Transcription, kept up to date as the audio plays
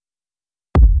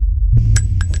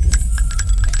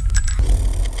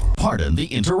Pardon the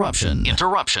interruption.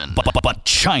 But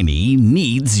Shiny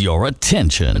needs your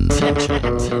attention.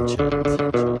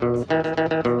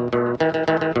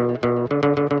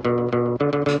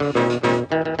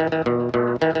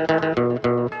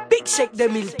 Big Shake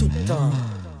 2000 tout le temps.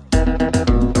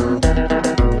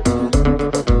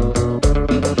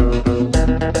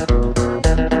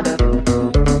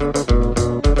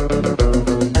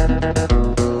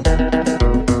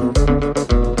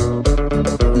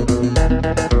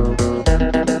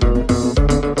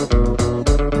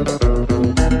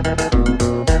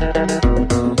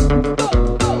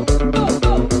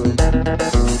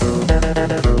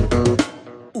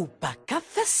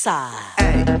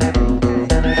 Hey.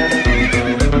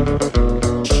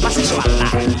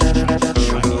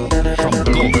 From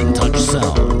Golden Touch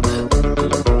Sound.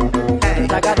 Hey.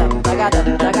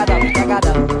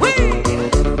 Whee!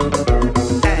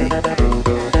 Hey.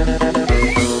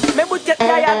 Me bucket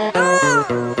yaya.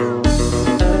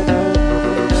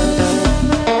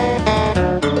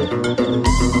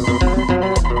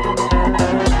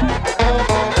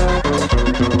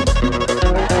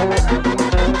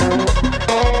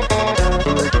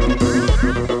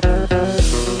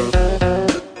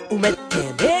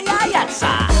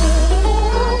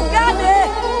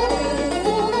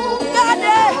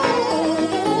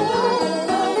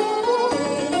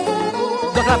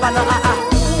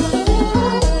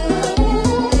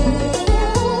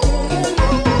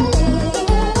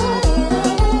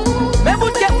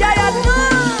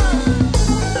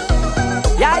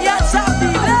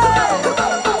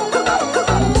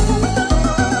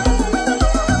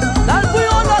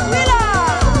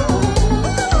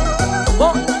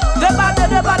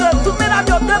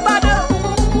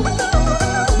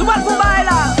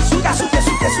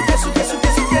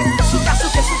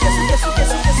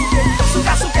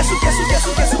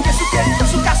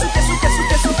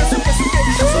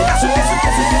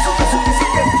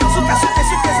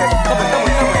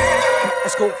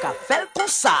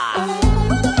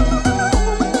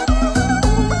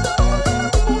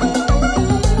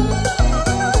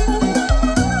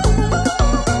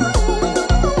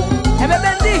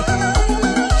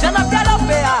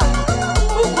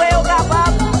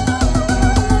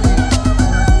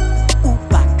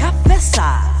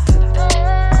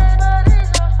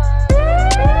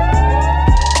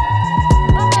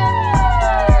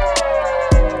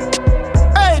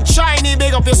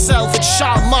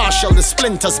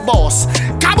 Splinter's boss,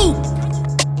 Kabu.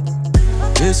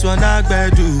 This one I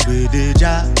do with the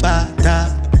jabata.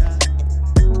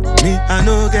 Me I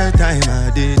no get time,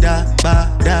 I did da ba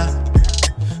da.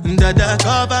 Dada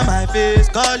cover my face,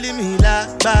 calling me la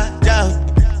ba da.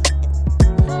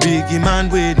 Biggie man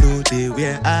we know they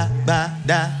wear a ba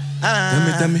da.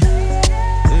 Tell me,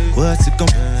 what's it gon'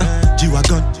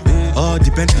 G-Wagon, all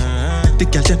depend.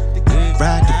 Take your time,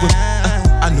 ride the whip.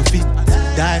 I no fit,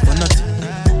 die for nothing.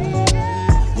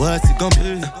 What's it gon'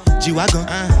 be? G-Wagon,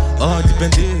 all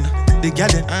depending. They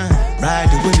got it, ride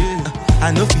the wind.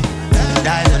 I know feet,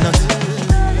 die or not.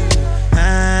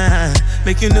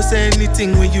 Make you no say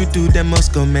anything when you do, they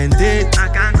must commend it. I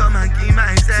can't come and keep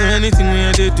myself. So anything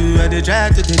when you do, I they try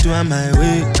to do on my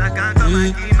way. I can't come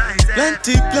and keep myself.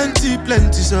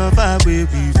 Plenty so far we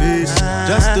face.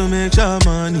 Just to make sure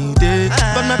money day.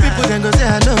 But my people then go say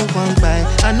I know one buy,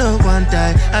 I know one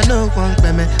die, I know one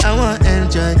payment. I want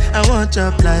enjoy, I want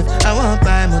job life, I want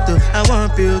buy motor, I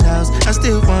want build house, I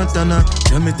still want to know.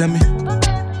 Tell me,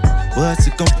 what's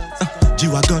it gon'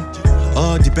 G-Wagon,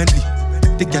 all the Bentley.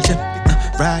 Take your time,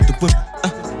 ride the whip.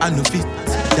 I no fit,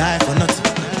 die for nothing.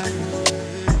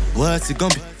 What's it gon'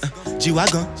 be?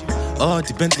 G-Wagon, all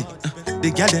the Bentley.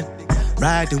 They got it,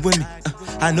 riding with me.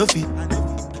 I know feet.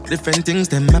 Different things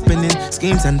them happening,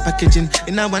 schemes and packaging.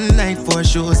 In a one night for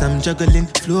shows, I'm juggling.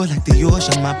 Flow like the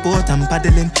ocean, my boat, I'm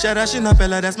paddling. Sharashin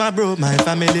Appella, that's my bro, my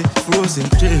family. Frozen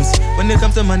drinks. When it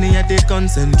comes to money, I take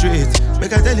concentrate.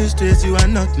 Make I tell you straight, you are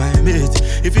not my mate.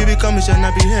 If you become a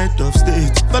I be head of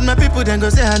state. But my people then go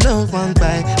say, I know one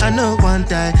buy, I know one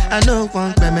die, I know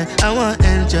one payment. I want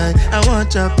enjoy, I want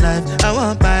job life, I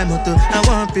want buy motor, I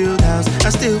want build house, I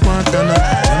still want to know.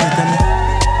 Tell me,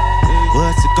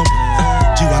 what's it gon' be?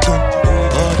 G-Wagon,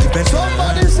 all the best.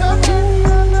 Somebody said,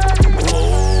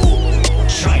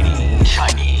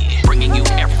 Shiny, bringing you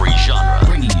every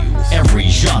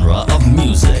genre of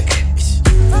music.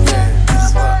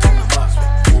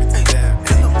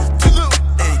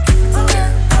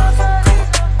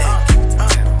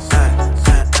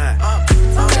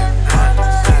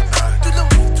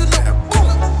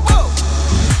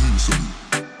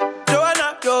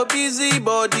 Joanna, your busy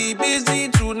body busy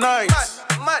tonight.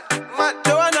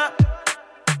 Joanna,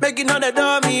 making all the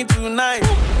dummy tonight.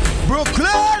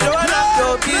 Brooklyn. Joanna,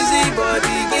 your busy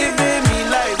body giving me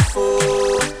life,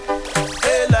 oh.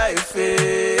 Hey, life,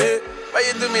 hey. Why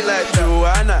you do me like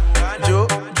Joanna?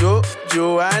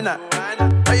 Joanna.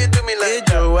 Why you do me like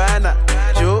Joanna?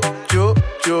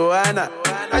 Joanna.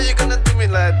 How you gonna do me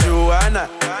like Joanna?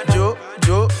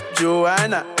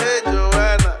 Joanna.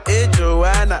 Hey,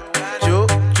 Joanna.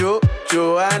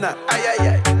 Joanna.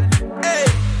 Ay. Hey.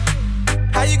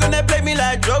 How you gonna play me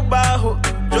like Drogba, ho?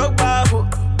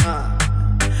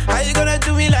 How you gonna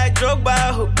do me like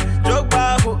Drogba, ho?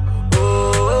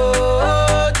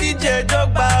 Oh, DJ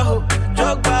Drogba, ho.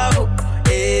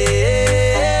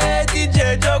 Hey,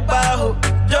 DJ Drogba, ho.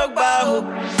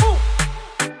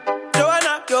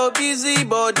 Joanna, your busy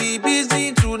body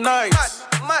busy tonight.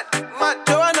 Mad.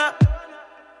 Joanna,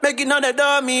 making all the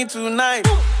dummy tonight.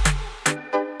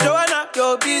 Joanna,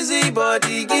 your busy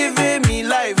body giving me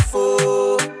life,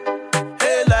 oh.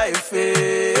 Hey, life,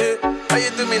 hey. How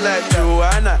you do me like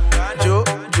Joanna?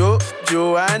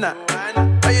 Joanna.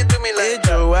 How you do me like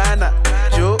Joanna?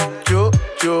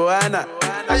 Joanna.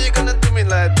 How you gonna do me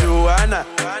like Joanna?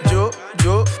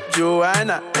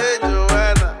 Joanna. Hey,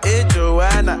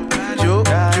 Joanna.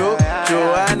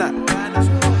 Joanna.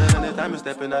 Anytime you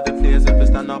step in at the place, if you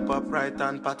stand up upright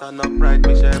and pattern upright,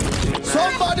 make sure everything.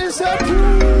 Somebody said,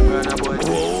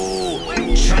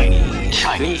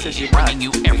 Chinese, bringing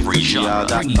you every genre,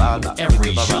 of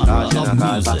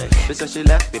music. She said she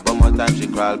left me, but more time she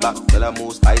crawl back. Girl, I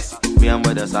move spicy, me and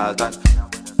with the salt at.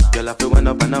 Girl, I feel went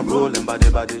up and I'm rolling body.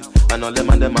 And all them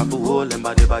and them have to hold them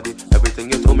body. Everything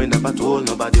you told me never told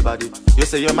nobody. You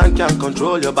say your man can't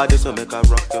control your body, so make her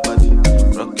rock your body.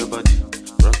 Rock your body.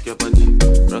 Rock your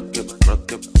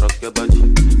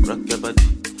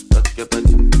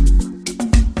body.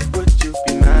 Would you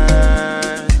be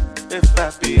mine if I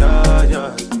be all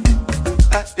yours?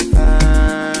 I'd be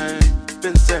fine,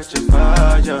 been searching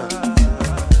for you.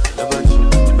 Your body,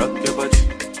 rock your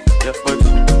body,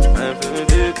 I'm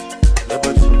feeling it. Your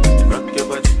body, rock your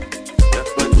body,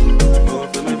 move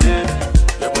for me, baby.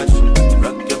 Your body,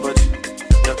 rock your body,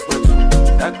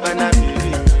 that banana, baby.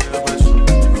 Your body,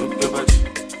 move your body,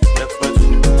 that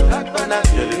banana.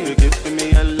 Girl, if you give me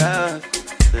your love,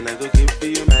 then I go give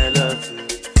you my love too.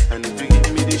 And if you give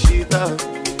me the shit up,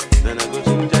 then I go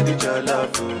ginger the your love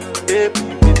too. Baby,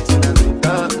 it's in a good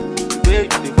dog. Baby,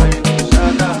 the fire in the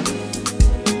shut up.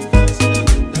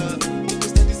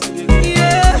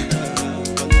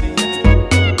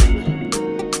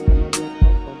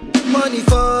 Money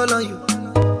fall on you,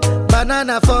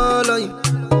 banana fall on you,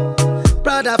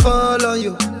 Prada fall on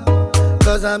you,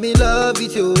 cause I'm in love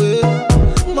with you.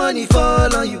 Money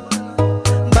fall on you,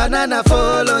 banana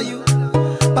fall on you,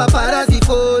 paparazzi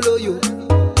follow you,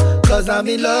 cause I'm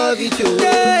in love with you.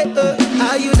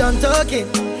 Are you done talking?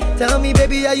 Tell me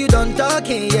baby, are you done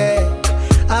talking? Yeah.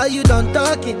 Are you done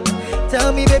talking?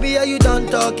 Tell me baby, are you done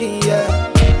talking? Yeah.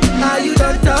 Are you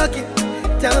done talking?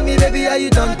 Tell me baby, are you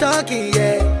done talking?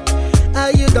 Yeah.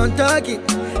 Are you done talking?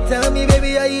 Tell me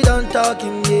baby, are you done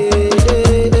talking? Yeah.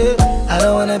 I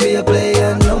don't wanna be a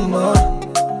player no more.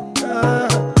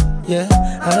 Yeah,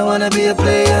 I don't wanna be a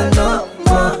player no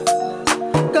more.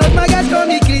 Cause my guys call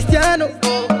me Cristiano,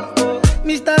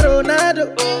 Mr.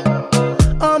 Ronaldo,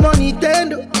 I'm on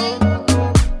Nintendo.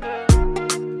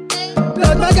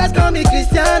 Cause my guys call me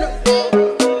Cristiano,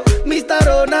 Mr.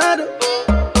 Ronaldo,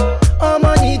 I'm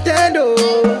on Nintendo.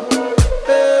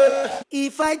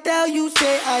 If I tell you,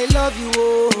 say I love you,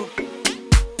 oh.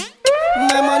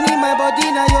 My money, my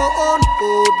body, now your own,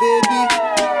 oh baby.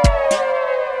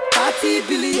 30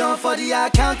 billion for the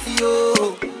account, yo.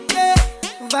 Yeah.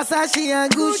 Versace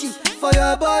and Gucci for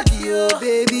your body, oh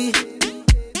baby.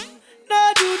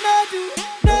 No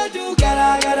do,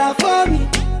 gotta for me.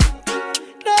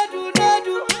 No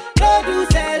do,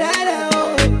 say that,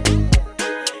 oh.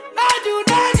 No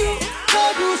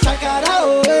do, shakara, oh.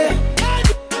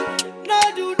 No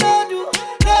do,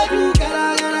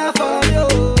 gotta for me, oh.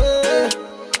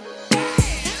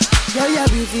 Girl, you're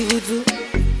beautiful too.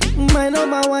 My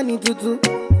number one in tutu.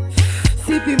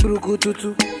 Sipping bruku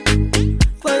tutu.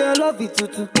 For your love it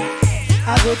tutu.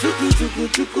 I go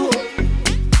chuku.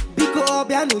 Biko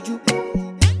obianuju.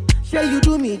 Say you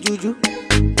do me juju.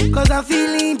 Cause I'm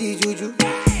feeling the juju.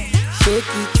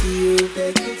 Shake it to you.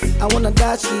 I wanna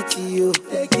dash it to you.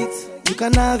 Take it. You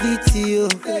can have it to you.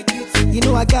 Take it. You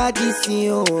know I got this in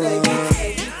you.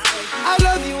 I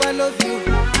love you.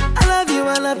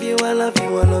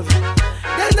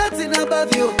 There's nothing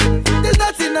above you.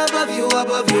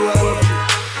 Above you.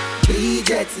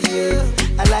 Bridget, you.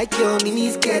 I like your mini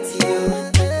skirt, you.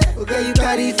 Okay, you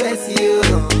carry fancy, you.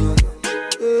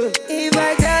 If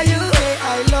I tell you, hey,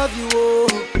 I love you, oh.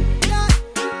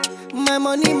 My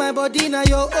money, my my body now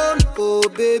your own, oh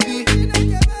baby.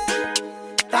 30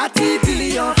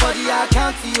 billion for the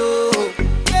account, yo.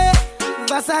 Yeah.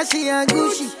 Versace and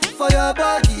Gucci for your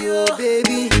body, oh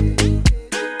baby.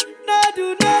 No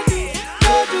do,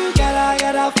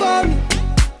 gotta for me.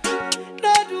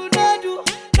 No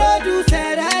do,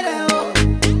 say that, oh.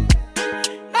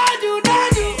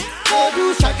 No do,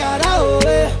 shakara, oh,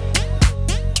 eh.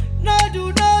 No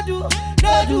do,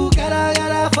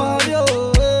 gotta for me,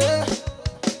 oh, eh.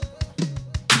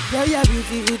 Yeah, yeah,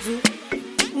 beautiful too.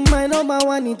 My number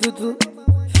one in tutu.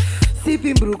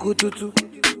 Sipping bruku tutu.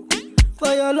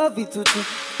 For your love it tutu.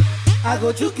 I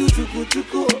go chuku.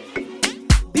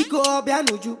 Biko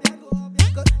obianuju.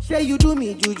 Say you do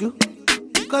me juju.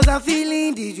 Cause I'm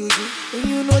feeling the juju. And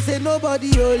you know say nobody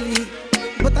holy.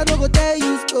 But I don't go tell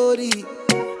you story.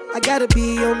 I gotta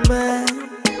be your man.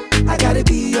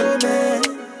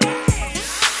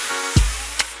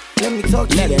 Let me talk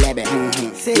to you.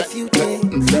 Say a few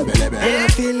things. And I'm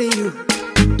feeling you.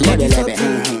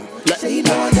 Say you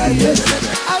know I got you.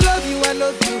 I love you. I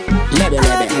love you. There's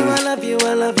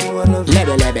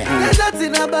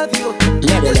nothing above you.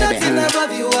 There's nothing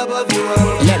above you.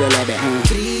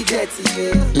 3 jets,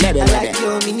 you. I like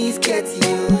your mini skirt,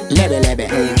 you.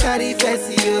 You carry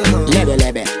fancy, you.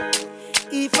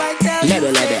 If I tell you,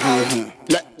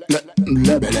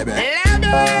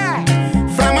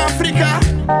 from Africa,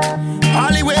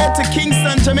 all the way to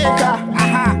Kingston, Jamaica.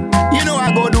 You know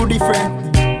I go do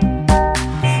different.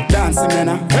 Dancing, man.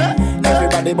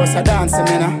 Everybody bust a dancing,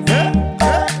 man.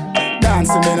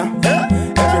 Dancing, man.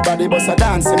 Everybody bust a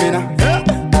dancing, man.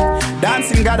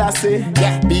 Dancing, God, I say.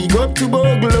 Big up to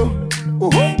Boglo.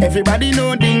 Everybody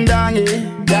know ding dong,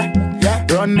 yeah.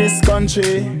 Run this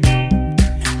country.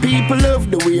 People love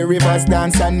the way rivers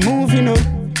dance and move, you know.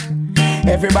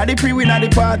 Everybody pre-win at the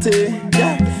party.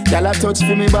 Y'all a touch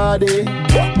for me body.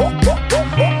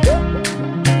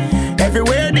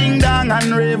 Everywhere ding dong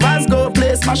and rivers go.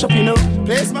 Play smash up, you know.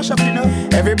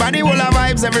 Everybody will have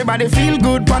vibes. Everybody feel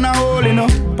good. Pan a hole, you know.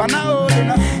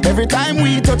 Every time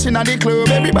we touching at the club,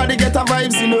 everybody get a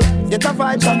vibes, you know.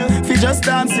 Fi just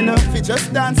dance, you know.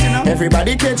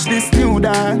 Everybody catch this new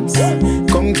dance.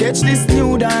 Come catch this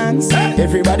new dance.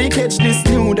 Everybody catch this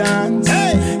new dance.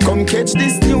 Come catch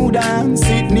this new dance.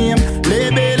 It name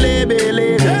Lebe.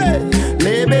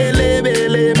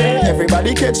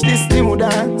 Everybody catch this new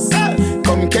dance.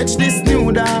 Come catch this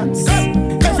new dance.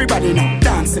 Everybody now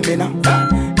dancing me now.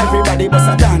 Everybody bust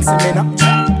a dancing me now.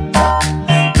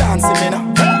 Dancing me now.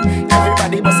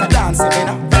 Everybody bust a dancing me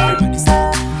now. Everybody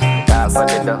say die for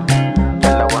the dough.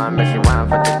 Tell her one, but she want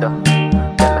for the dough.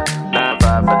 Tell her nah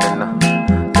five for the no.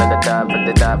 Tell her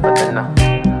die for the no.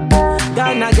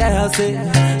 Ghana girl say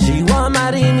she want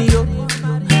marry me yo.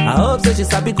 I hope so she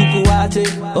sabi kuku wache.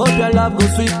 Hope your love go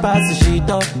sweet past the sheet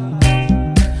up.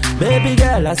 Baby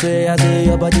girl, I say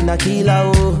your body na killer,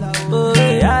 oh. I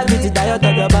beat it diet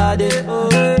of your body,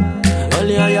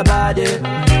 only on your body.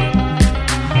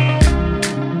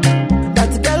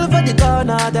 That girl for the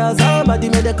corner, there's somebody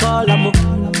made a call, I'm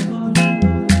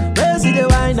where see the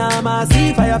wine, I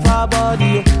see fire for her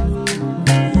body,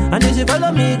 oh. And if she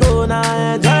follow me, go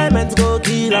now, enjoyment go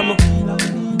kill, I'm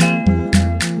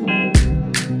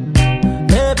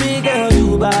baby girl,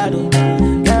 you bad,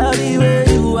 girl, the way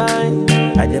you whine.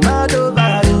 I demand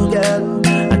over you, girl.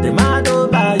 I demand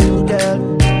over you, girl.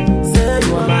 Say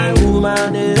you are my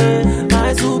woman,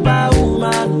 my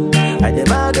superwoman. I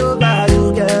demand over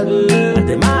you, girl. I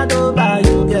demand over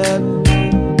you, girl.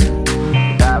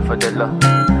 Die for the love.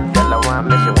 Girl, I want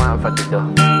me, she want for the dough.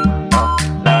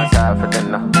 Last half for the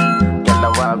no. Girl, I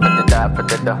want for the die for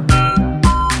the dough.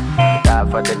 Die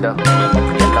for the dough.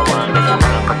 Girl, I want me, she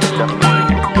want for the dough.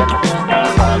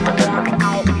 Die for the no.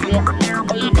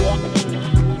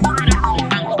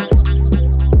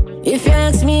 If you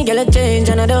ask me, girl, I change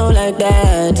and I don't like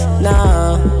that.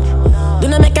 No, do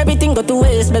not make everything go to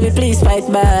waste, baby. Please fight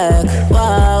back.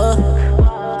 Wow,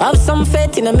 have some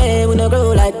faith in a man when I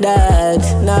grow like that.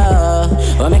 No,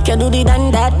 or make you do the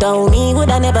done that. Don't me would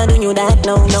I never do you that.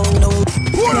 No.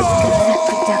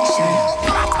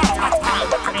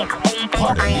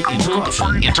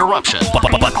 Interruption.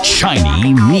 But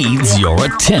Shiny needs your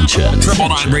attention.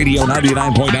 Triple M Radio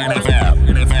 99.9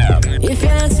 FM. If you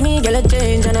ask me, girl, I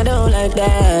change and I don't like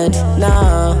that.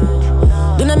 No,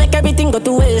 do not make everything go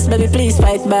to waste, baby. Please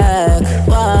fight back.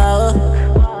 Wow,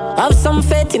 have some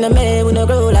faith in a man when I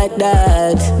grow like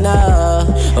that. No,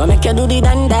 or make you do the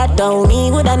done that. Don't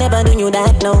me would I never do you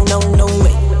that. No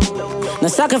way. No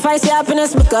sacrifice your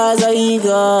happiness because of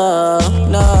ego.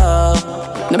 No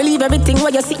believe everything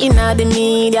what you see in the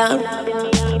media.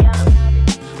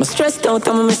 I'm stressed out,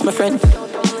 I'm miss my friend.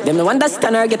 Them no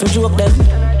understand or get to joke them.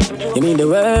 You mean the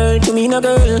world to me, no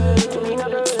girl.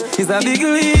 It's a big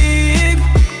league.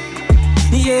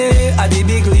 Yeah, at the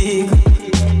big league.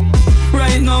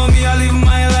 Right now, me I live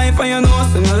my life and you know,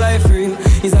 so my life real.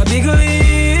 It's a big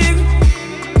league.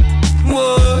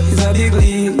 Whoa, it's a big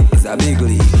league. It's a big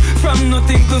league. From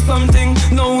nothing to something,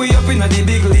 now we up in the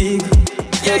big league.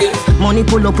 Money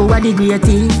pull up over the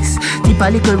greatest. Tip a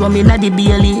little rum in the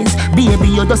Baileys. Baby,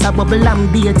 you just a bubble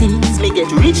and beaties. Me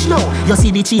get rich now, you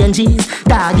see the changes.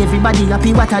 Dog, everybody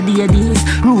happy, what a day this.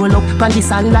 Roll up on the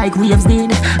sun like waves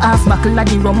did. Half buckle of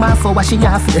the rum, half for washing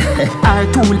off. Our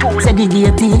tool,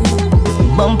 segregated.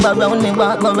 Bump around, me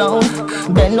walk around.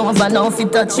 Bend over now, if you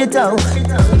touch it out.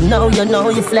 Now you know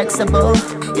you're flexible.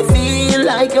 You feel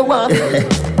like you walk.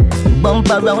 Bump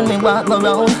around, me walk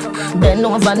around. Bend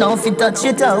over now, if you touch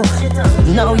it out.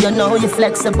 Now you know you're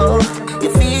flexible. You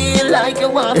feel like you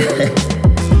walk.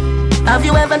 Have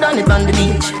you ever done it on the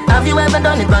beach? Have you ever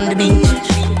done it on the beach?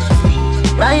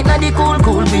 Right now the cool,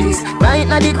 cool breeze. Right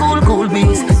now the cool, cool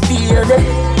breeze. Feel the.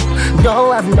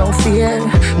 Don't have no fear,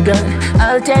 girl,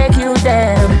 I'll take you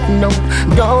there. No,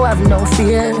 don't have no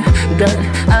fear, girl,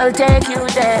 I'll take you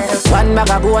there. One bag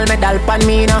of gold medal pan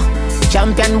me now.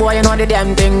 Champion boy, you know the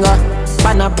damn thing.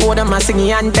 Pan a podium, I sing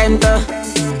the anthem to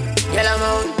Yellow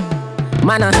Moon.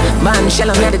 Man, man,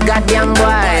 shell me the goddamn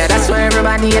boy. That's why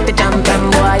everybody at the champion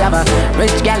boy. Have a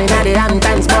rich gal in the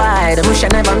Hamptons boy. The bush I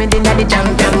never made in the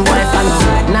champion boy.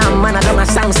 Now man, I do my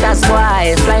songs, that's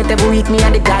boy. Flight every week, me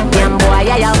and the goddamn boy.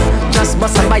 Yeah, yeah. Just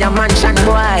bust up by a mansion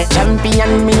boy.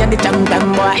 Champion, me and the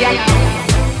champion boy. Yeah, yeah.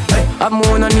 I'm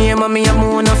more no name and me, I'm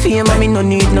more no fame and me no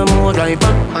need no more drive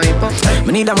up.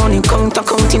 Me need a money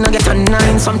counting, I get a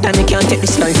 9. Sometimes me can't take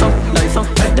this life up.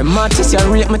 The artists, you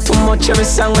rate me too much. Every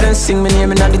song when they sing me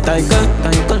name in the title.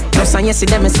 Plus and you see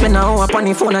them, I spend an hour upon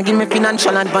the phone and give me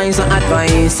financial advice. So,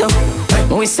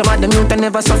 we some of them youth and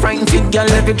never so frightened. Fit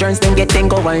girl, every joints then get then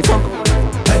go wife up.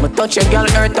 Me touch a girl,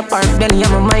 earth apart, then yeah,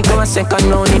 my mic go a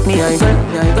second round, hit me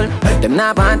idle. Them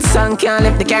not bad song, can't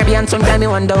left the Caribbean. Sometimes me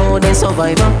wonder how they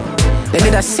survive. They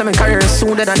did a 7 career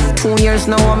sooner than 2 years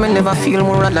now. I me never feel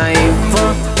more alive.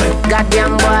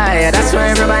 Goddamn boy, that's why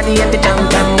everybody at the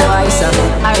champion boy. So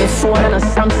iPhone and a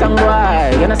Samsung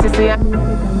boy. You know see,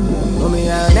 me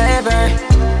I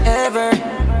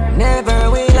never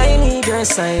will I leave your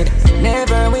side.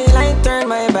 Never will I turn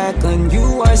my back on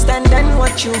you or stand and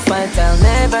watch you fight. I'll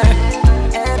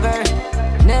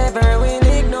never will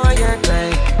ignore your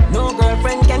cry. No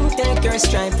girlfriend can take your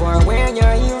stripe or wear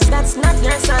your heels, that's not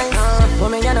your size.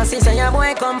 Mommy, you know, see, say your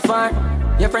boy come far.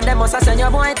 Your friend, them must have said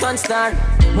your boy turn star.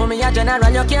 Mommy, a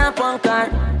general, you can't punk her.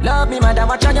 Love me, mother,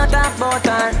 watch how you talk about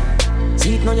her.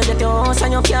 See it now, you get your house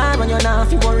and your car, when you're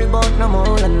not, you worry about no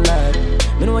more than that.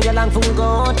 Me know you long for go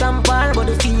out and par, but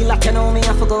you feel like you know me,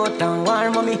 I forgot and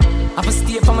war, mommy. I for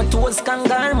stay for my toes,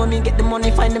 kangar, mommy. Get the money,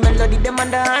 find the melody, them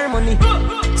and the harmony.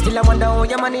 Still I wonder how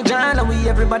you manage all, and we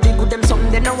everybody good, them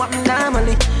something they know what me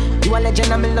normally. You a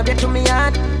legend, and me love you to me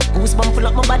heart. Goosebumps full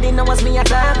up my body, now was me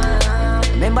attack.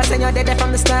 Remember saying you're dead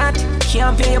from the start.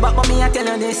 Can't pay you back, but me I tell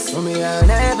you this. Mommy, I'll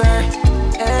never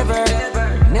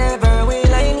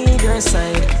will I leave your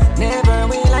side. Never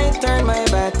will I turn my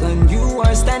back on you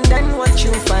or stand and watch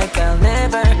you fight. I'll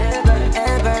never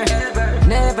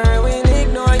will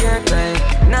ignore your cry.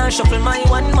 Now shuffle my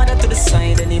one mother to the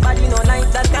side. Anybody know like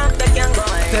that can't they can go.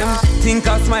 Them think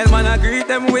I smile, man, I greet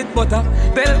them with butter.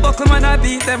 Bell buckle, man, I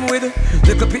beat them with.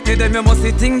 Look up at them, you must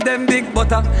think them big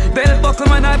butter. Bell buckle,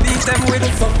 man, I beat them with.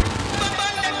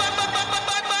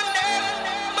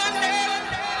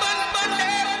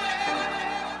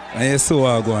 And you saw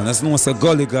how I go on. That's no say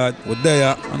Gully God. We're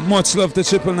there. And much love to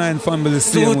 999 family.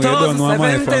 Same way you don't know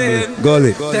my family.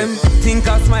 Gully. Them think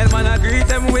I smile, man, I greet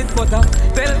them with butter.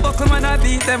 Bell buckle, man, I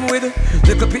beat them with.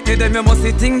 Look up at them, you must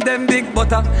think them big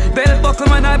butter. Bell buckle,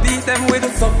 man, I beat them with.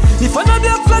 So if I know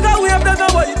black flag, I wave them no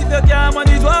white. If you can't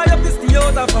manage, why you have to stay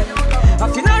out of fight? A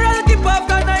funeral keep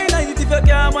after 9 night. If you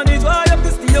can't manage, why you have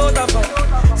to stay out of fight?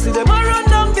 See them a run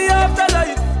down the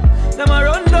afterlife. Them a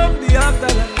run down the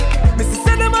afterlife.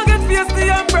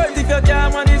 And bright. If you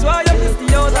can't manage, why you miss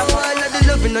the other? I like the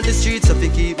loving on the streets, so you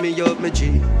keep me up, my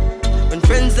G. When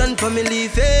friends and family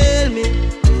fail me,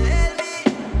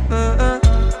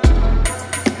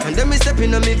 and then me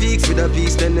stepping on me Vicks with a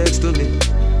beast stand next to me.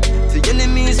 The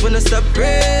enemies wanna stop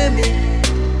praying me.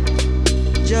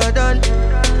 Jordan,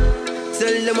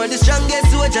 tell them I'm the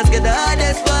strongest soldiers get the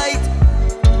hardest fight.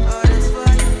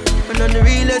 And on the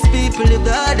realest people live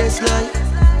the hardest life.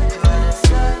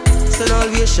 And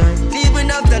always shine, even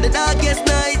after the darkest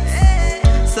night.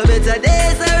 So better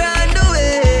days are on the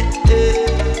way.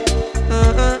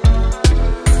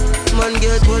 man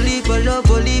get one leap of love,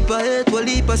 one leap of hate, one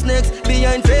leap of snakes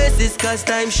behind faces, cause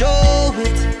time show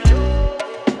it.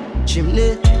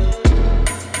 Chimney.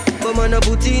 But man, I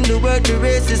put in the work, the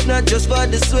race is not just for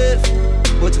the swift,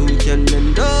 but who can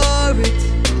endure it?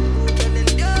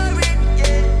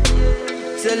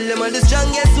 Tell them all the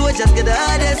strongest soldiers get the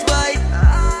hardest fight.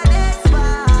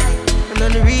 And all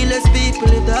the realest people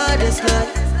live the hardest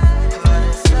life.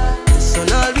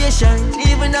 Sun always shine,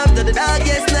 even after the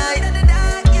darkest night.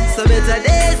 So better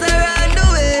days are on the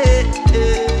way.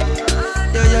 Yeah.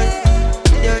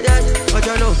 But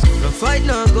you know, no fight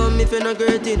now come if you're not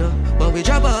great, you know. But we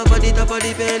drop off at the top of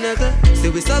the pinnacle. See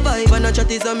we survive and a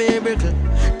chat is a miracle.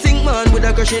 Think man with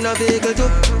a crush in a vehicle too.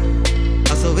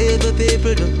 That's the way the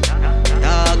people do.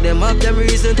 Dog, them up, them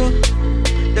reason too.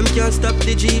 Them can't stop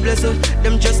the G blessing.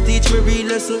 Them just teach me real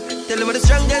lesson. Tell them the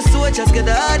strongest soldiers get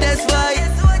the hardest fight.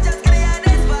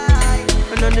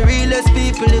 And on the realest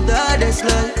people live the hardest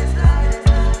life.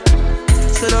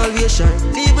 Sun always shine,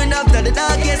 even after the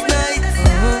darkest night.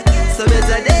 So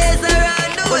better days are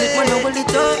on the way. Hold it, man, hold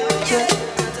it up, yeah.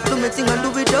 Do me thing and do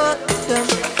it up, yeah.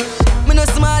 Me no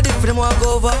smart if them walk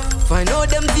over. Find out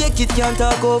them fake it can't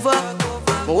talk over.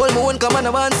 My whole moon come on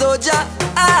a one soldier.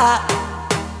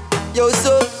 Yo,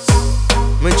 so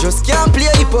me just can't play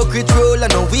a hypocrite role. I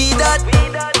know we that.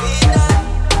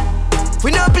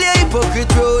 We no play a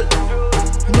hypocrite role.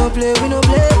 We no play.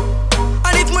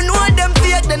 And if me know them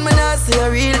fake, then me not say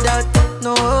a real that.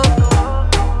 No.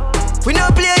 We no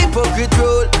play a hypocrite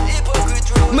role.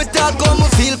 Me talk how me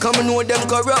feel, come and know them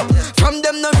corrupt. From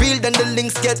them not real, then the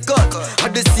links get cut.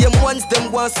 Are the same ones, them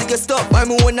want to get stop. I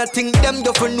me wanna think them,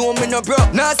 you for know me no bro.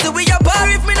 Now see we a bar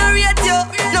if me no rate you.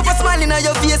 Never smiling at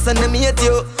your face and them hate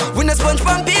you. We no sponge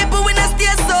from people, we no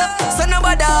stay so. So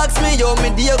nobody ask me, yo,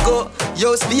 me dear go.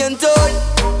 Yo, Spain told.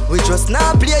 We just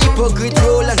not play a hypocrite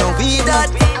role, and now we that.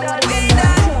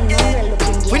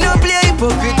 We no play a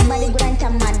hypocrite.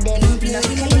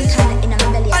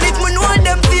 And if me know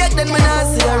them fake, then me not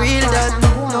say a real that.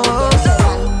 No.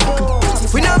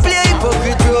 We no play a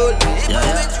hypocrite role.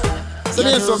 So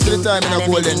there's some to the time in a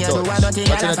golden touch. But in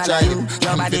a child,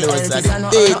 I'm the words of the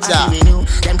data.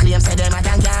 Them claims say them a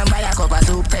can buy a cup of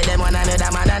soup. Tell them one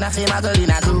another man and a feel a girl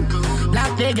in a group.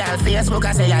 Black the girl Facebook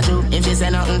I say a true. If she say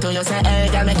nothing to you, say hey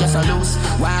girl make you so loose.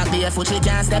 Walk barefoot, she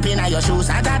can't step in your shoes.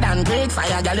 Hotter than break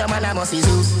fire, girl your man a must be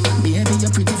Zeus. Baby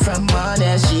you're pretty from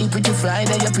Monday, she pretty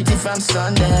Friday, you're pretty from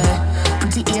Sunday.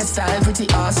 Pretty hairstyle, pretty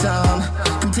awesome.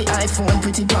 Pretty iPhone,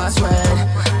 pretty password.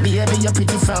 Baby you're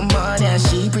pretty from Monday,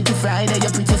 she pretty Friday,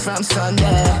 you're pretty from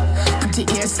Sunday. Pretty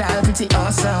hairstyle, pretty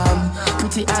awesome.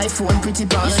 Pretty iPhone, pretty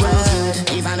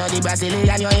password. If I know the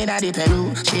Brazilian, you're in the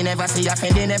Peru. She never see a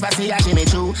Fendi, never see a Jimmy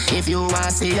Choo. If you want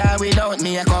to see her without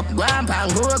makeup, go and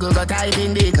Google, go type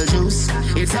in Beetle Juice.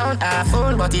 It sound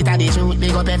awful, but it a the truth.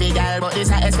 Big up every girl, but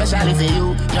it's especially for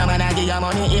you. Your man a give you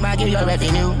money, he might give you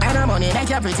revenue. And the money make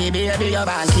you pretty, baby, you're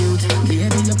born cute.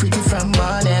 Baby, you're pretty from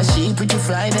Monday, she pretty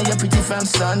Friday, you're pretty from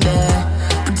Sunday.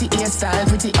 Pretty hairstyle,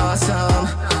 pretty awesome.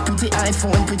 Pretty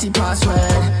iPhone, pretty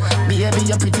password. Baby,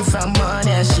 you're pretty from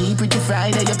Monday, she pretty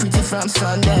Friday, you're pretty from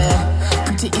Sunday.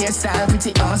 Pretty hairstyle,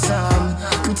 pretty awesome.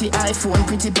 Pretty iPhone,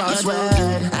 pretty password.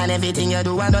 And everything you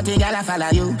do, and nothing gonna follow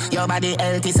you. Your body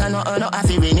healthy, so no have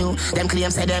to renew. Them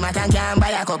claims say them a can buy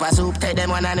a cup of soup. Take them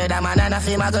one another man and a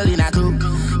fame a girl in a group.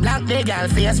 Black the girl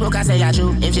Facebook I say a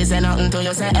true. If she say nothing to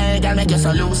you, say hey girl make you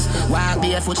so loose. Walk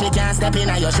barefoot, she can't step in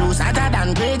your shoes. Hotter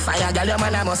than break fire, girl your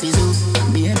man a must be Zeus.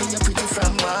 Baby you're pretty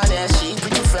from Monday, she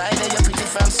pretty Friday, you're pretty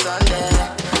from Sunday.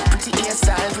 Pretty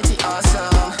hairstyle, pretty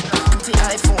awesome. Pretty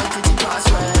iPhone, pretty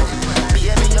password.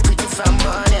 Baby you're pretty from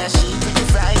Monday, she pretty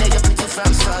Friday, you're pretty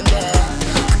from Sunday.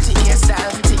 Pretty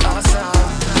hairstyle, pretty awesome.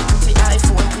 Pretty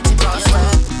iPhone, pretty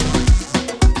password.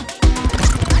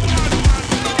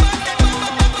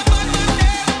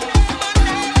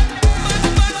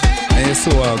 So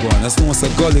I go on. That's no a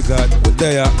Gully God. We're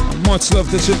there. Much love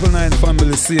to 999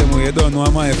 family. Same way. You don't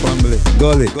know my family.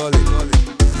 Gully.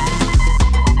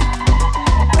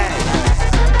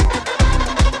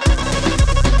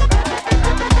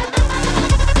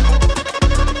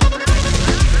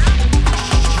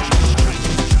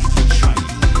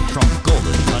 From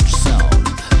Golden Touch Sound.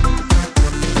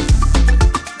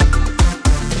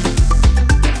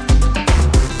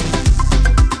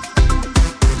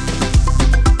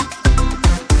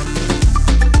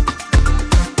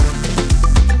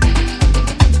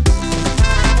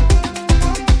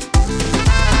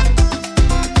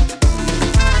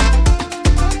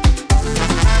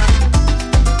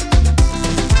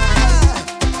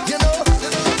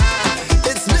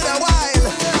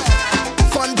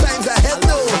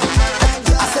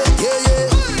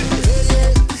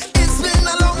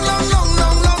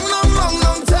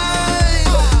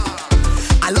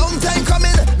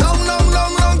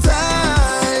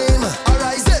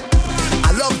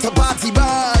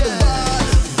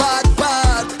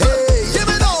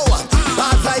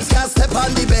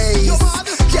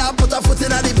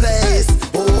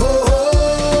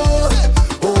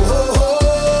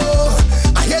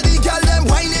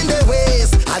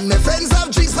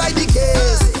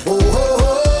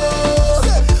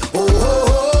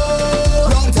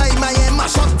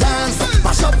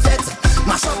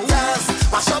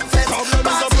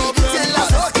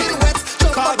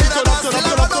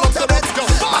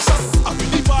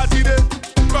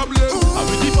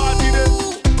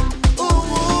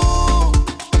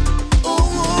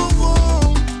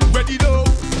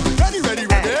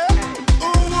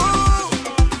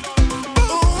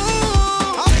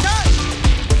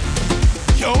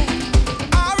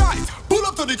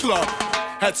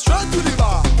 head straight to the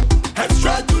bar. Head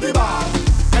straight to the bar.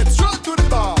 Head straight to the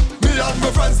bar. Me and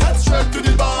my friends head straight to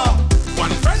the bar.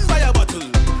 One friend buy a bottle,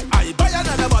 I buy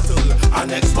another bottle. And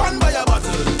next one buy a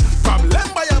bottle. Problem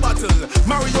buy a bottle.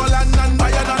 Mario Landon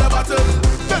buy another bottle.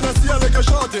 Then I see a like a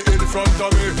shorty in front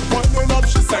of me. Winding up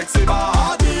she sexy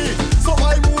body. So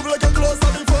I move like a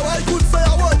closer before I could say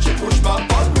a word. She push back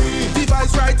on me.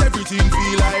 Device right, everything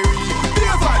feel irie.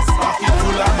 Device pocket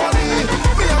full of money.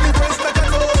 Me and me friends make a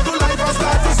close to life and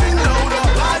start to sing louder.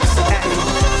 Life so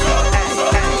good.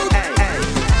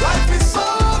 Life is so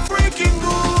freaking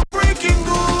good. Freaking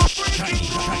good.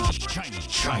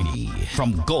 Shiny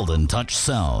from Golden Touch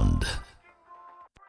Sound.